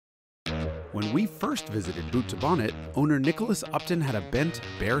When we first visited Boot to Bonnet, owner Nicholas Upton had a bent,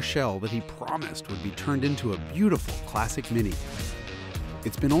 bare shell that he promised would be turned into a beautiful classic Mini.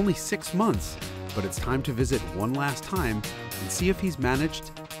 It's been only 6 months, but it's time to visit one last time and see if he's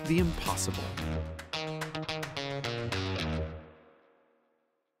managed the impossible.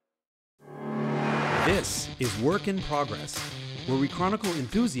 This is Work in Progress, where we chronicle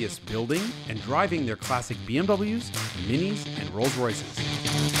enthusiasts building and driving their classic BMWs, Minis, and Rolls-Royces.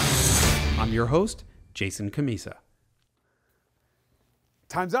 I'm your host, Jason Camisa.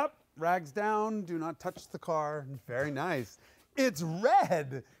 Time's up. Rags down. Do not touch the car. Very nice. It's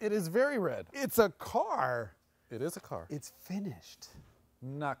red. It is very red. It's a car. It is a car. It's finished.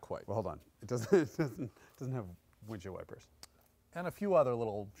 Not quite. Well, hold on. It doesn't have windshield wipers. And a few other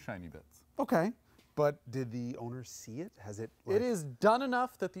little shiny bits. Okay. But did the owner see it? Has it? It is done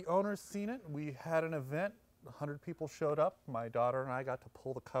enough that the owner's seen it. We had an event. 100 people showed up. My daughter and I got to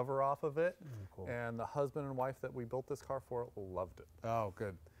pull the cover off of it. Cool. And the husband and wife that we built this car for loved it. Oh,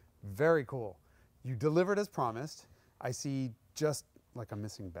 good. Very cool. You delivered as promised. I see just like a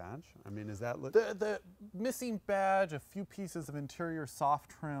missing badge. I mean, is that... The missing badge, a few pieces of interior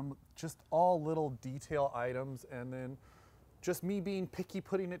soft trim, just all little detail items, and then just me being picky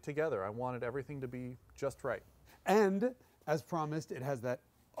putting it together. I wanted everything to be just right. And, as promised, it has that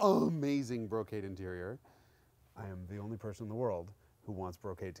amazing brocade interior. I am the only person in the world who wants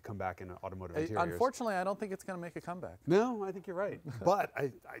brocade to come back in automotive interiors. Unfortunately, I don't think it's going to make a comeback. No, I think you're right. But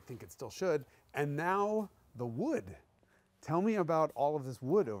I think it still should. And now, the wood. Tell me about all of this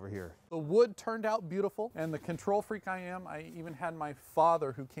wood over here. The wood turned out beautiful, and the control freak I am, I even had my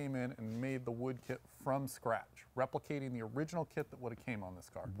father who came in and made the wood kit from scratch, replicating the original kit that would have came on this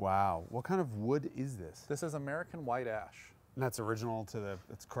car. Wow. What kind of wood is this? This is American white ash. And that's original to the,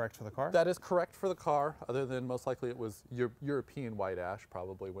 it's correct for the car? That is correct for the car, other than most likely it was European white ash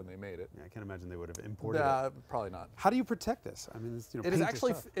probably when they made it. Yeah, I can't imagine they would have imported it. Probably not. How do you protect this? I mean, it's,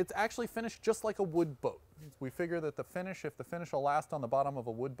 it's actually finished just like a wood boat. We figure that the finish, if the finish will last on the bottom of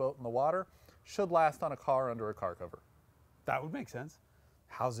a wood boat in the water, should last on a car under a car cover. That would make sense.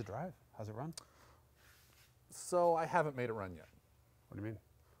 How's it drive? How's it run? So I haven't made it run yet. What do you mean?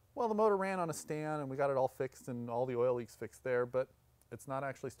 Well, the motor ran on a stand and we got it all fixed and all the oil leaks fixed there, but it's not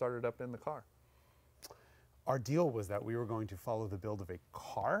actually started up in the car. Our deal was that we were going to follow the build of a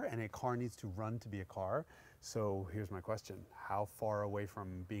car, and a car needs to run to be a car. So here's my question. How far away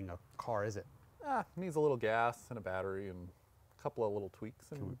from being a car is it? Needs a little gas and a battery and a couple of little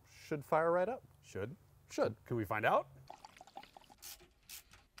tweaks and should fire right up. Should? Should. Can we find out?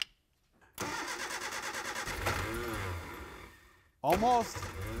 Almost.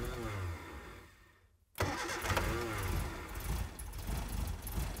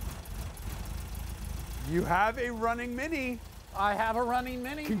 You have a running Mini. I have a running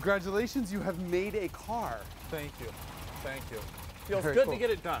Mini. Congratulations, you have made a car. Thank you. Thank you. Feels Very good cool. to get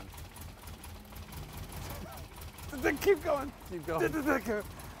it done. Keep going. Keep going.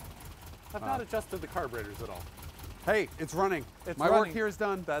 I've not adjusted the carburetors at all. Hey, it's running. It's My running. work here is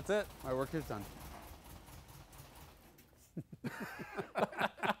done. That's it. My work here is done.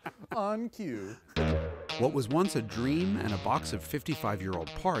 On cue. What was once a dream and a box of 55-year-old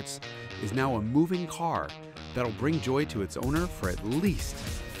parts is now a moving car that'll bring joy to its owner for at least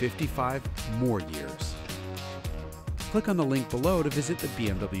 55 more years. Click on the link below to visit the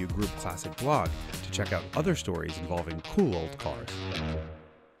BMW Group Classic blog to check out other stories involving cool old cars.